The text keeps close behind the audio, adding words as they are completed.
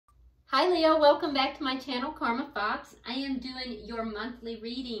Hi Leo, welcome back to my channel, Karma Fox. I am doing your monthly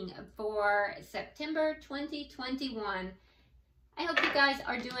reading for September 2021. I hope you guys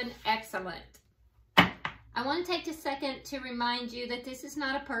are doing excellent. I want to take a second to remind you that this is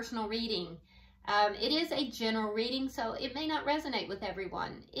not a personal reading. It is a general reading, so it may not resonate with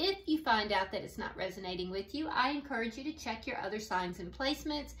everyone. If you find out that it's not resonating with you, I encourage you to check your other signs and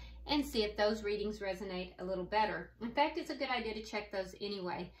placements and see if those readings resonate a little better. In fact, it's a good idea to check those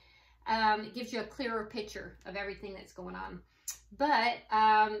anyway. It gives you a clearer picture of everything that's going on. But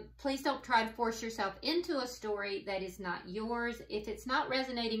please don't try to force yourself into a story that is not yours. If it's not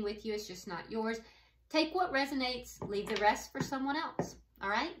resonating with you, it's just not yours. Take what resonates, leave the rest for someone else. All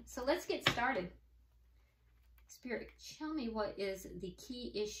right, so let's get started. Spirit, show me what is the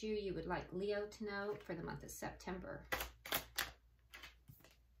key issue you would like Leo to know for the month of September.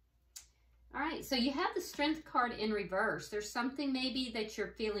 All right, so you have the Strength card in reverse. There's something maybe that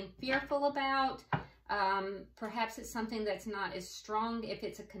you're feeling fearful about. Perhaps it's something that's not as strong if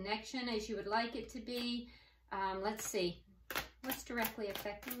it's a connection as you would like it to be. Let's see. What's directly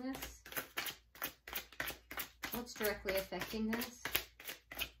affecting this? What's directly affecting this?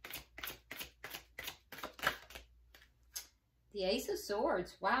 The Ace of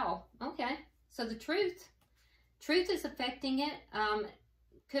Swords. Wow. Okay. So the truth is affecting it.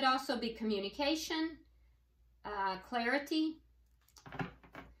 Could also be communication, clarity.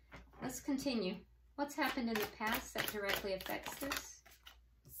 Let's continue. What's happened in the past that directly affects this?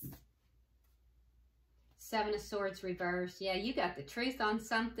 Seven of Swords reversed. Yeah, you got the truth on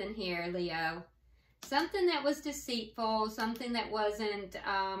something here, Leo. Something that was deceitful, something that wasn't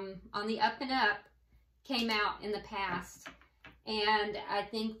on the up and up came out in the past. And I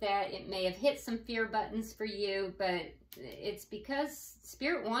think that it may have hit some fear buttons for you, but it's because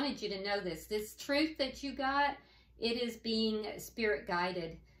Spirit wanted you to know this. This truth that you got, it is being Spirit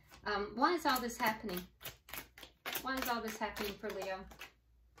guided. Why is all this happening? Why is all this happening for Leo?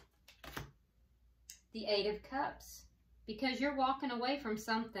 The Eight of Cups. Because you're walking away from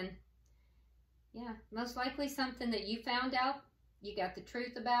something. Yeah, most likely something that you found out. You got the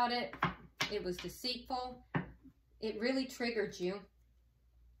truth about it. It was deceitful. It really triggered you.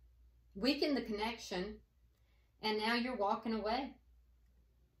 Weakened the connection. And now you're walking away.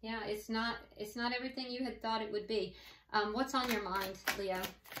 Yeah, it's not everything you had thought it would be. What's on your mind, Leo?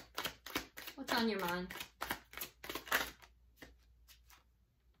 What's on your mind?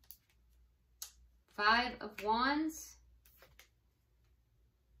 Five of Wands.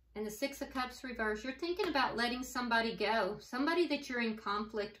 And the Six of Cups reversed. You're thinking about letting somebody go. Somebody that you're in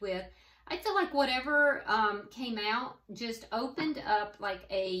conflict with. I feel like whatever came out just opened up like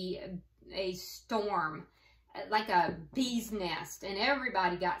a storm. Like a bee's nest, and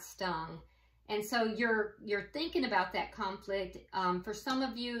everybody got stung. And so you're thinking about that conflict. For some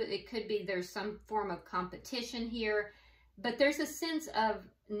of you, it could be there's some form of competition here, but there's a sense of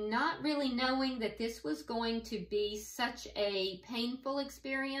not really knowing that this was going to be such a painful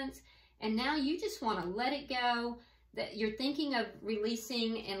experience, and now you just want to let it go. That you're thinking of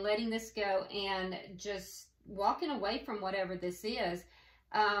releasing and letting this go and just walking away from whatever this is.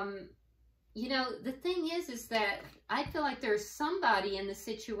 You know, the thing is that I feel like there's somebody in the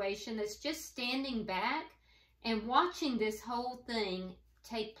situation that's just standing back and watching this whole thing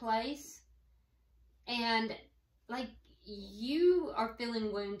take place. And like you are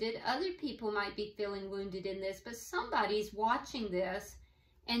feeling wounded. Other people might be feeling wounded in this, but somebody's watching this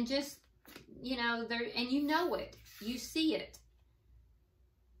and just, you know, and you know it. You see it.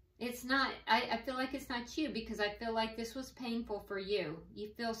 It's not, I feel like it's not you because I feel like this was painful for you. You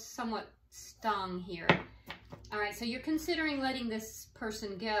feel somewhat stung here. All right, so you're considering letting this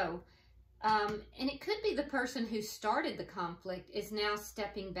person go. And it could be the person who started the conflict is now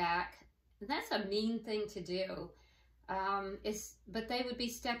stepping back. And that's a mean thing to do. But they would be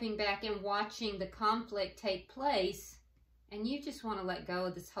stepping back and watching the conflict take place. And you just want to let go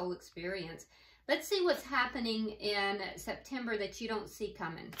of this whole experience. Let's see what's happening in September that you don't see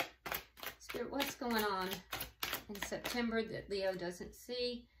coming. Spirit, what's going on in September that Leo doesn't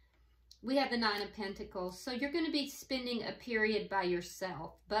see? We have the Nine of Pentacles. So you're going to be spending a period by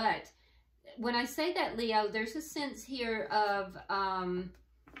yourself. But when I say that, Leo, there's a sense here of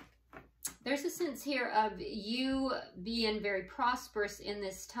you being very prosperous in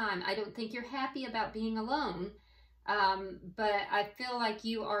this time. I don't think you're happy about being alone. But I feel like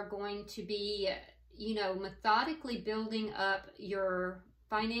you are going to be, you know, methodically building up your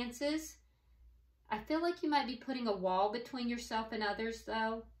finances. I feel like you might be putting a wall between yourself and others,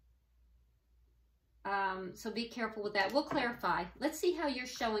 though. So be careful with that. We'll clarify. Let's see how you're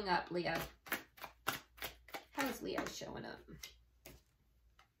showing up, Leo. How is Leo showing up?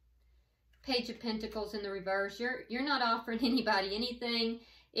 Page of Pentacles in the reverse. You're not offering anybody anything.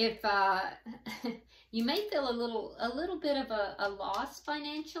 If you may feel a little bit of a loss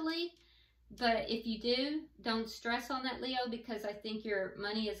financially, but if you do, don't stress on that, Leo, because I think your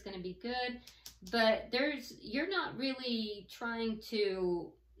money is going to be good. But you're not really trying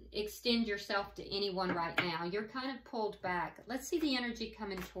to extend yourself to anyone right now. You're kind of pulled back. Let's see the energy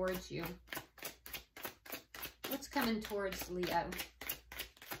coming towards you. What's coming towards Leo?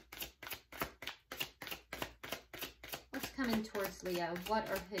 What's coming towards Leo? What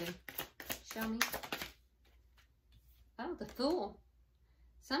or who? Show me. Oh, the Fool.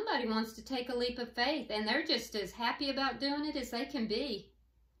 Somebody wants to take a leap of faith, and they're just as happy about doing it as they can be.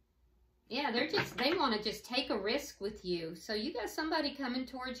 Yeah, they want to just take a risk with you. So you got somebody coming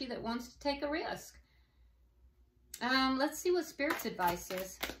towards you that wants to take a risk. Let's see what Spirit's advice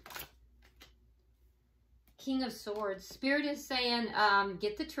is. King of Swords. Spirit is saying,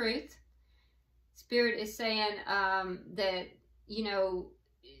 get the truth. Spirit is saying that, you know,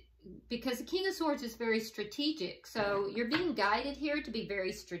 because the King of Swords is very strategic. So you're being guided here to be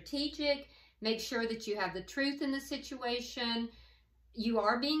very strategic. Make sure that you have the truth in the situation. You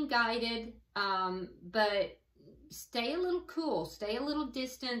are being guided, but stay a little cool. Stay a little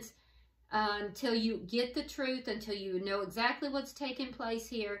distant until you get the truth, until you know exactly what's taking place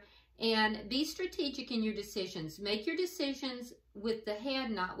here. And be strategic in your decisions. Make your decisions with the head,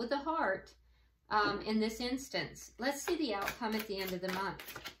 not with the heart, in this instance. Let's see the outcome at the end of the month.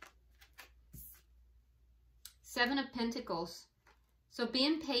 Seven of Pentacles. So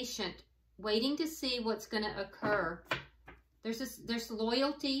being patient, waiting to see what's going to occur. There's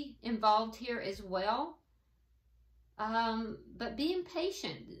loyalty involved here as well. But being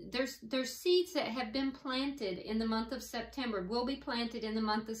patient. There's seeds that have been planted in the month of September, will be planted in the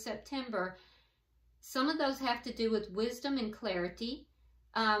month of September. Some of those have to do with wisdom and clarity.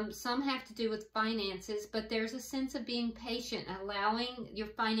 Some have to do with finances, but there's a sense of being patient, allowing your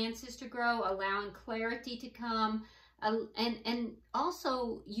finances to grow, allowing clarity to come. And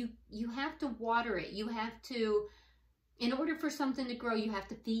also you have to water it. You have to, in order for something to grow, you have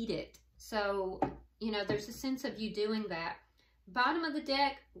to feed it. So, you know, there's a sense of you doing that. Bottom of the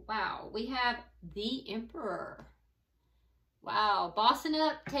deck, wow, we have the Emperor. Wow, bossing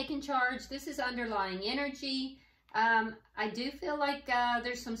up, taking charge. This is underlying energy. I do feel like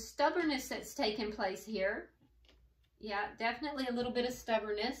there's some stubbornness that's taking place here. Yeah, definitely a little bit of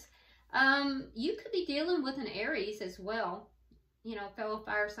stubbornness. You could be dealing with an Aries as well. You know, fellow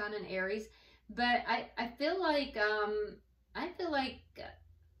fire sign and Aries. But I feel like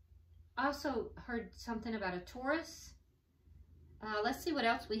I also heard something about a Taurus. Let's see what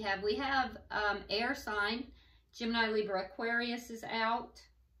else we have. We have air sign. Gemini, Libra, Aquarius is out.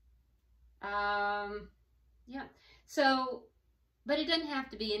 Yeah. So, but it doesn't have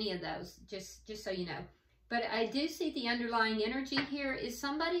to be any of those, just so you know. But I do see the underlying energy here is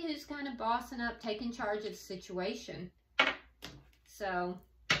somebody who's kind of bossing up, taking charge of the situation. So,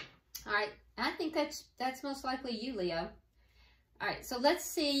 all right. I think that's most likely you, Leo. All right. So let's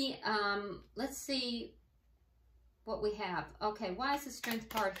see what we have. Okay. Why is the Strength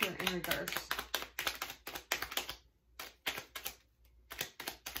card here in reverse?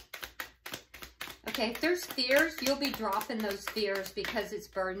 Okay, if there's fears, you'll be dropping those fears because it's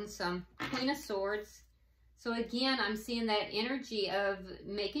burdensome. Queen of Swords. So again, I'm seeing that energy of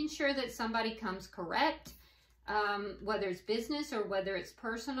making sure that somebody comes correct, whether it's business or whether it's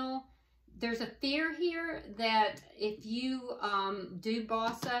personal. There's a fear here that if you do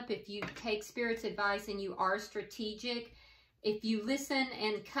boss up, if you take Spirit's advice and you are strategic, if you listen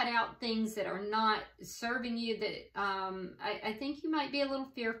and cut out things that are not serving you, that I think you might be a little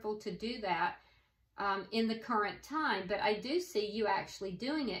fearful to do that. In the current time, but I do see you actually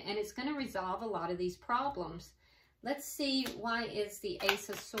doing it, and it's going to resolve a lot of these problems. Let's see, why is the Ace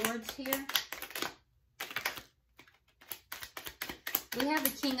of Swords here? We have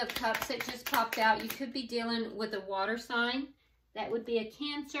the King of Cups that just popped out. You could be dealing with a water sign. That would be a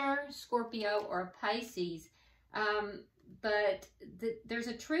Cancer, Scorpio, or a Pisces. But there's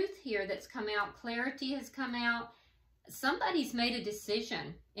a truth here that's come out. Clarity has come out. Somebody's made a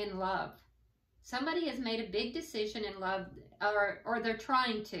decision in love. Somebody has made a big decision in love, or they're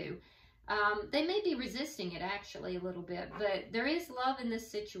trying to. They may be resisting it actually a little bit, but there is love in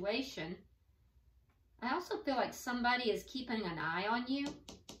this situation. I also feel like somebody is keeping an eye on you.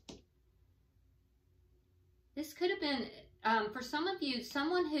 This could have been, for some of you,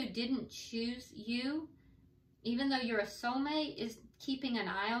 someone who didn't choose you, even though you're a soulmate, is keeping an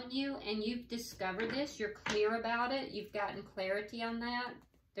eye on you, and you've discovered this. You're clear about it. You've gotten clarity on that.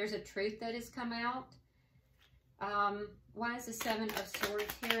 There's a truth that has come out. Why is the Seven of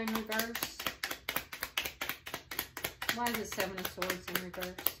Swords here in reverse? Why is the Seven of Swords in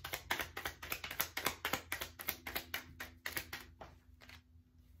reverse?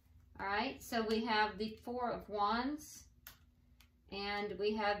 All right, so we have the Four of Wands, and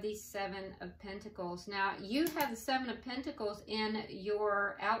we have the Seven of Pentacles. Now, you have the Seven of Pentacles in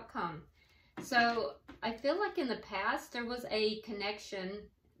your outcome. So I feel like in the past, there was a connection,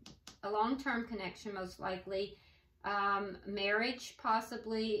 a long-term connection, most likely, marriage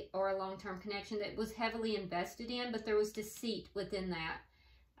possibly, or a long-term connection that was heavily invested in, but there was deceit within that.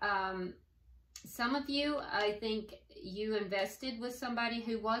 Some of you, I think you invested with somebody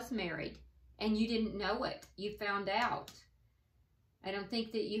who was married and you didn't know it. You found out. I don't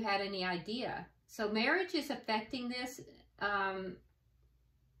think that you had any idea. So marriage is affecting this. And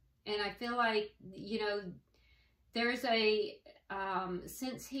I feel like, you know, there's a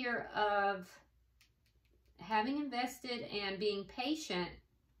sense here of having invested and being patient.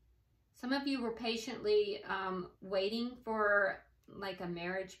 Some of you were patiently waiting for like a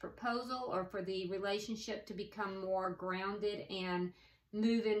marriage proposal, or for the relationship to become more grounded and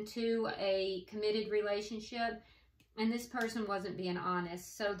move into a committed relationship. And this person wasn't being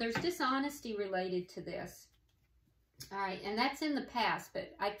honest. So there's dishonesty related to this. All right, and that's in the past,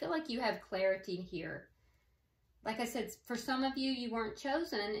 but I feel like you have clarity here. Like I said, for some of you, you weren't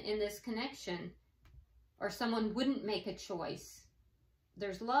chosen in this connection, or someone wouldn't make a choice.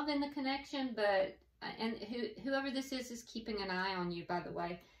 There's love in the connection, but, and whoever this is keeping an eye on you, by the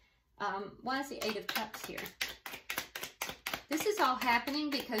way. Why is the Eight of Cups here? This is all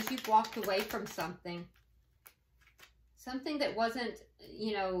happening because you've walked away from something. Something that wasn't,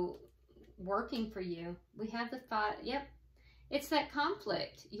 you know, working for you. We have the Five. Yep. It's that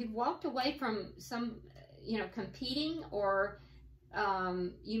conflict. You've walked away from some, you know, competing, or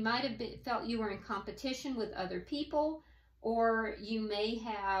you might have felt you were in competition with other people, or you may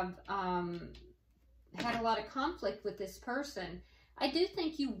have had a lot of conflict with this person. I do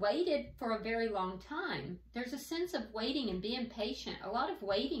think you waited for a very long time. There's a sense of waiting and being patient, a lot of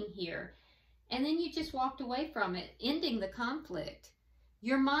waiting here. And then you just walked away from it, ending the conflict.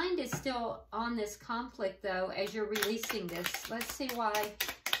 Your mind is still on this conflict, though, as you're releasing this. Let's see why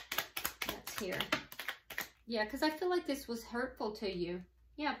that's here. Yeah, because I feel like this was hurtful to you.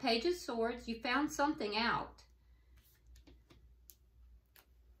 Yeah, Page of Swords. You found something out.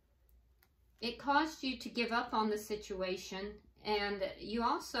 It caused you to give up on the situation, and you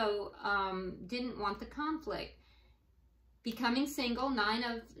also didn't want the conflict. Becoming single, Nine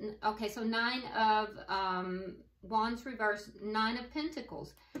of Wands reverse, Nine of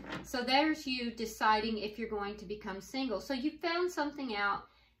Pentacles. So there's you deciding if you're going to become single. So you found something out.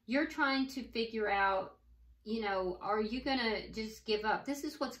 You're trying to figure out, you know, are you going to just give up? This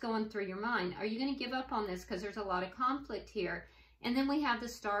is what's going through your mind. Are you going to give up on this? Because there's a lot of conflict here. And then we have the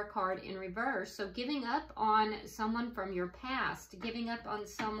Star card in reverse. So giving up on someone from your past, giving up on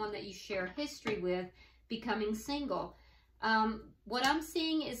someone that you share history with, becoming single. What I'm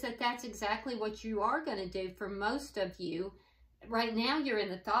seeing is that that's exactly what you are going to do for most of you. Right now, you're in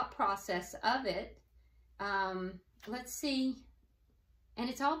the thought process of it. Let's see. And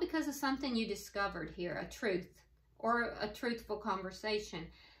it's all because of something you discovered here, a truth or a truthful conversation.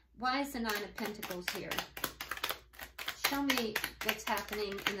 Why is the Nine of Pentacles here? Show me what's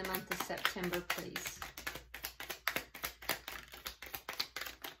happening in the month of September, please.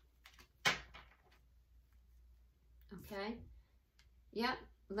 Okay. Yep.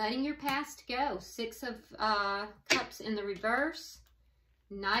 Letting your past go. Six of Cups in the reverse.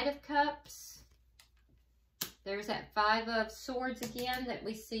 Knight of Cups. There's that Five of Swords again that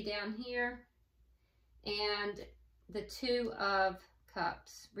we see down here. And the Two of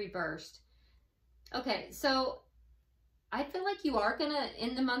Cups reversed. Okay, so I feel like you are going to,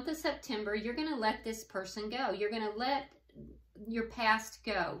 in the month of September, you're going to let this person go. You're going to let your past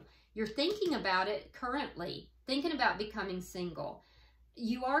go. You're thinking about it currently, thinking about becoming single.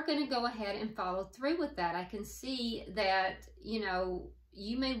 You are going to go ahead and follow through with that. I can see that, you know,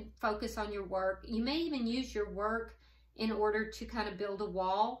 you may focus on your work. You may even use your work in order to kind of build a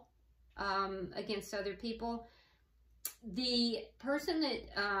wall against other people. The person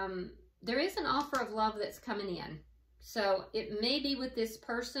that, there is an offer of love that's coming in. So it may be with this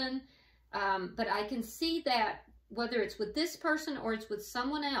person, but I can see that whether it's with this person or it's with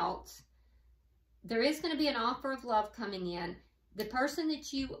someone else, there is going to be an offer of love coming in. The person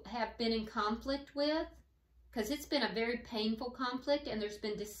that you have been in conflict with, because it's been a very painful conflict and there's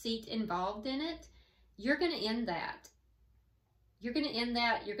been deceit involved in it, you're going to end that. You're going to end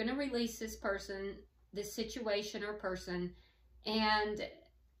that. You're going to release this person, this situation or person, and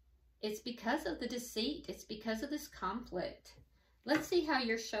it's because of the deceit. It's because of this conflict. Let's see how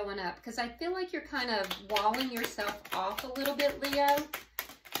you're showing up, because I feel like you're kind of walling yourself off a little bit, Leo.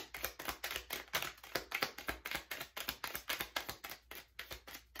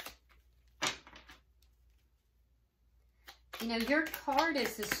 You know, your card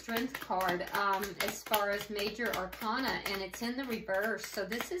is the Strength card as far as major arcana, and it's in the reverse. So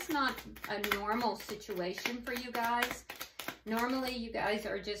this is not a normal situation for you guys. Normally, you guys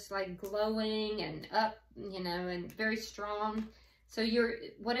are just like glowing and up, you know, and very strong. So you're,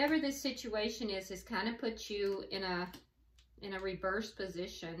 whatever this situation is kind of put you in a reverse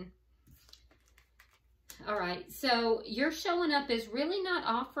position. All right, so you're showing up as really not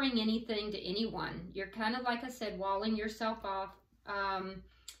offering anything to anyone. You're kind of, like I said, walling yourself off.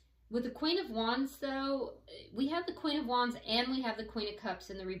 With the Queen of Wands, though, we have the Queen of Wands and we have the Queen of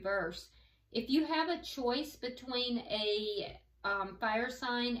Cups in the reverse. If you have a choice between a fire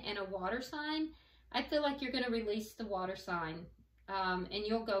sign and a water sign, I feel like you're going to release the water sign. And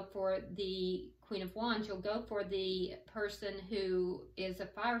you'll go for the Queen of Wands. You'll go for the person who is a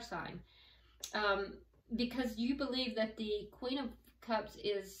fire sign. Because you believe that the Queen of Cups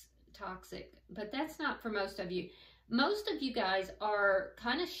is toxic. But that's not for most of you. Most of you guys are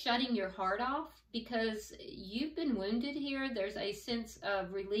kind of shutting your heart off because you've been wounded here. There's a sense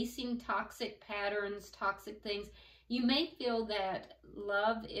of releasing toxic patterns, toxic things. You may feel that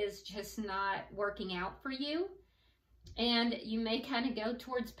love is just not working out for you. And you may kind of go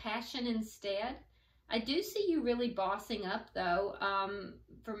towards passion instead. I do see you really bossing up, though.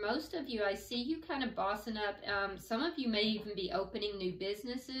 For most of you, I see you kind of bossing up. Some of you may even be opening new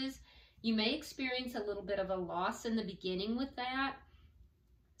businesses. You may experience a little bit of a loss in the beginning with that.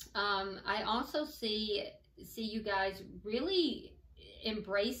 I also see you guys really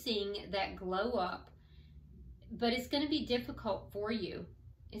embracing that glow up. But it's going to be difficult for you.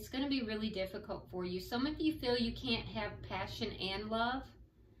 It's going to be really difficult for you. Some of you feel you can't have passion and love.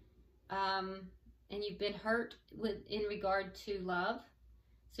 And you've been hurt in regard to love.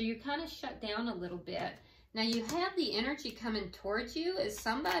 So you're kind of shut down a little bit. Now you have the energy coming towards you as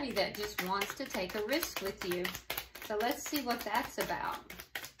somebody that just wants to take a risk with you. So let's see what that's about.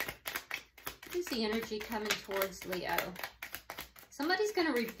 What is the energy coming towards Leo? Somebody's going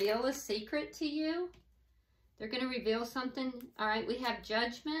to reveal a secret to you. They're going to reveal something. All right, we have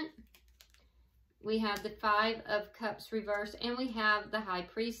Judgment. We have the Five of Cups reversed. And we have the High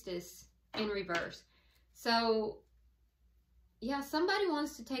Priestess in reverse. So, yeah, somebody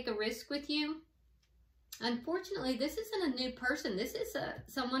wants to take a risk with you. Unfortunately, this isn't a new person. This is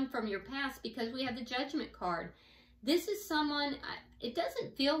someone from your past because we have the Judgment card. This is someone, it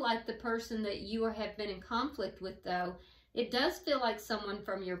doesn't feel like the person that you have been in conflict with, though. It does feel like someone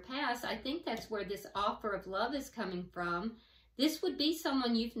from your past. I think that's where this offer of love is coming from. This would be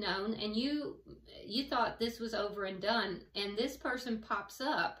someone you've known and you thought this was over and done, and this person pops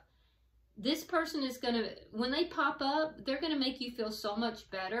up. This person is going to, when they pop up, they're going to make you feel so much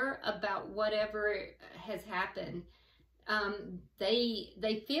better about whatever has happened.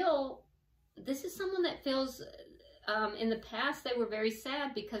 They feel, this is someone that feels, in the past they were very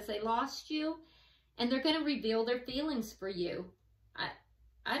sad because they lost you. And they're going to reveal their feelings for you.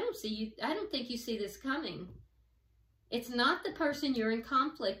 I don't think you see this coming. It's not the person you're in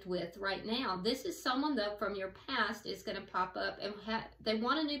conflict with right now. This is someone, though, from your past is going to pop up and they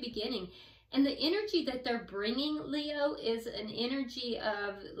want a new beginning. And the energy that they're bringing, Leo, is an energy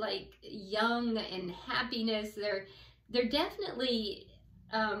of like young and happiness. They're definitely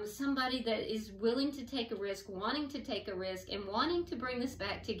somebody that is willing to take a risk, wanting to take a risk, and wanting to bring this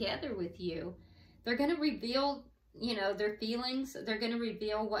back together with you. They're going to reveal, you know, their feelings. They're going to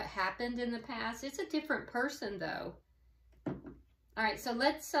reveal what happened in the past. It's a different person, though. All right, so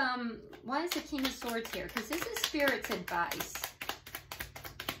let's, why is the King of Swords here? Because this is Spirit's advice.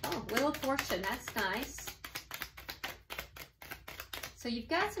 Oh, Wheel of Fortune, that's nice. So you've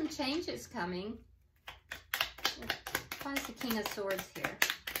got some changes coming. Why is the King of Swords here?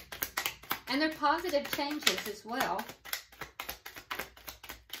 And they're positive changes as well.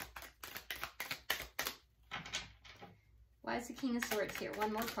 Why is the King of Swords here?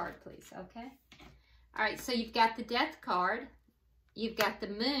 One more card, please. Okay. All right, so you've got the Death card, you've got the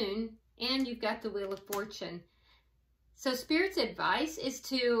Moon, and you've got the Wheel of Fortune. So Spirit's advice is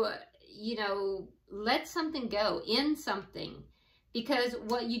to, you know, let something go, end something. Because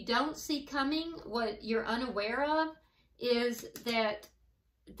what you don't see coming, what you're unaware of, is that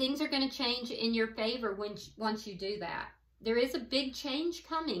things are going to change in your favor once you do that. There is a big change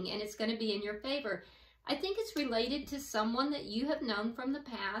coming, and it's going to be in your favor. I think it's related to someone that you have known from the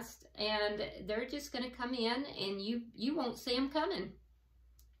past, and they're just going to come in and you won't see them coming.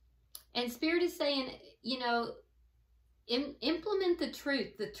 And Spirit is saying, you know, implement the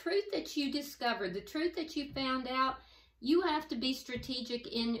truth that you discovered, the truth that you found out. You have to be strategic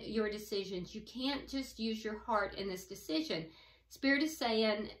in your decisions. You can't just use your heart in this decision. Spirit is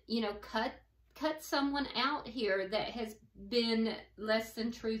saying, you know, cut someone out here that has been less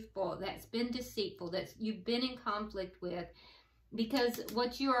than truthful, that's been deceitful, that you've been in conflict with, because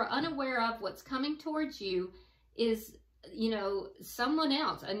what you are unaware of, what's coming towards you is, you know, someone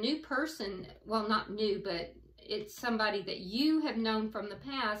else, a new person. Well, not new, but it's somebody that you have known from the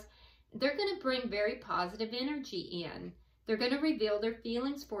past. They're going to bring very positive energy in. They're going to reveal their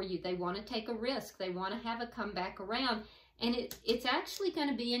feelings for you. They want to take a risk. They want to have a comeback around. And it's actually going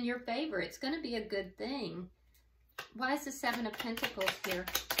to be in your favor. It's going to be a good thing. Why is the Seven of Pentacles here?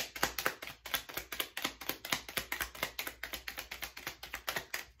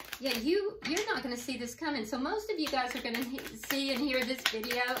 Yeah, you're not going to see this coming. So most of you guys are going to see and hear this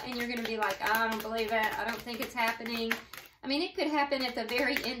video, and you're going to be like, I don't believe it. I don't think it's happening. I mean, it could happen at the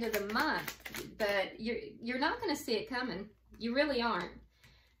very end of the month, but you're not going to see it coming. You really aren't.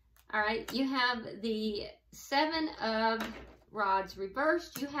 All right, you have the Seven of Rods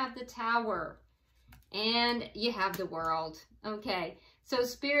reversed. You have the Tower, and you have the World. Okay, so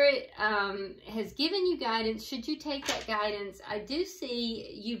Spirit has given you guidance. Should you take that guidance, I do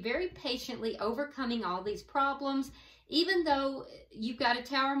see you very patiently overcoming all these problems, even though you've got a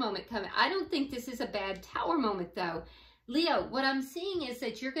Tower moment coming. I don't think this is a bad Tower moment, though. Leo, what I'm seeing is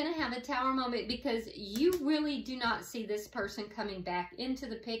that you're going to have a Tower moment because you really do not see this person coming back into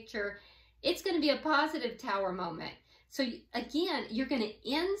the picture. It's going to be a positive Tower moment. So again, you're going to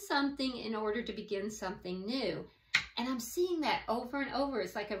end something in order to begin something new. And I'm seeing that over and over.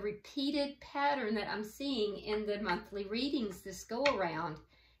 It's like a repeated pattern that I'm seeing in the monthly readings this go around.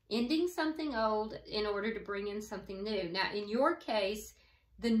 Ending something old in order to bring in something new. Now, in your case,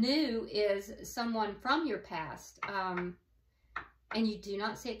 the new is someone from your past. And you do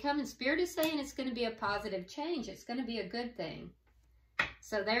not see it coming. Spirit is saying it's going to be a positive change. It's going to be a good thing.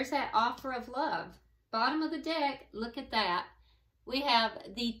 So there's that offer of love. Bottom of the deck, look at that. We have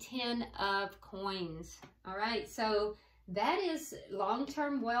the 10 of Coins. All right, so that is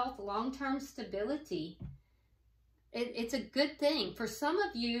long-term wealth, long-term stability. It's a good thing. For some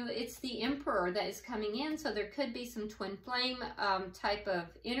of you, it's the Emperor that is coming in, so there could be some twin flame type of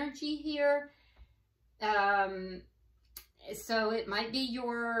energy here. So it might be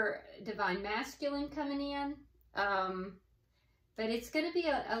your Divine Masculine coming in. But it's going to be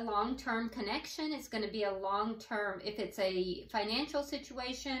a long-term connection. It's going to be a long-term, if it's a financial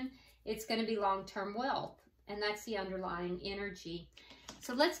situation, it's going to be long-term wealth. And that's the underlying energy.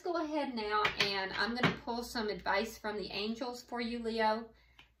 So let's go ahead now, and I'm going to pull some advice from the angels for you, Leo.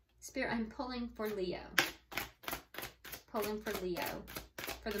 Spirit, I'm pulling for Leo. Pulling for Leo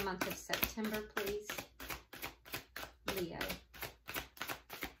for the month of September, please. Leo.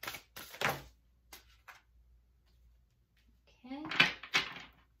 Okay.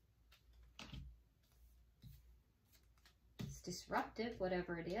 It's disruptive,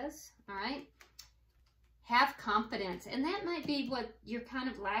 whatever it is. All right. Have confidence. And that might be what you're kind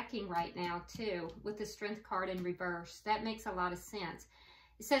of lacking right now, too, with the Strength card in reverse. That makes a lot of sense.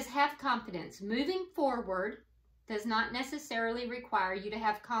 It says, have confidence. Moving forward does not necessarily require you to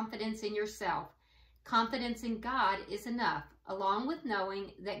have confidence in yourself. Confidence in God is enough, along with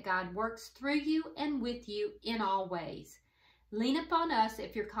knowing that God works through you and with you in all ways. Lean upon us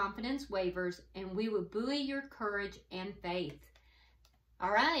if your confidence wavers, and we will buoy your courage and faith.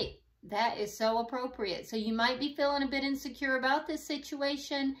 All right, that is so appropriate. So you might be feeling a bit insecure about this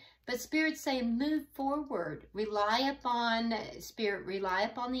situation, but Spirit's saying move forward. Rely upon Spirit, rely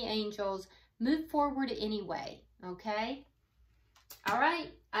upon the angels. Move forward anyway, okay? All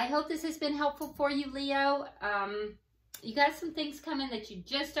right, I hope this has been helpful for you, Leo. You got some things coming that you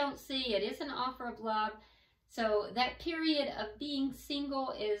just don't see. It is an offer of love. So that period of being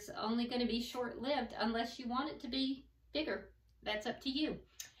single is only going to be short-lived unless you want it to be bigger. That's up to you.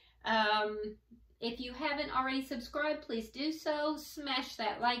 If you haven't already subscribed, please do so. Smash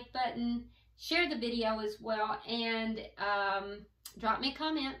that like button. Share the video as well. And drop me a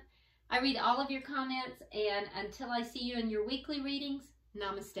comment. I read all of your comments. And until I see you in your weekly readings,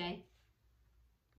 namaste.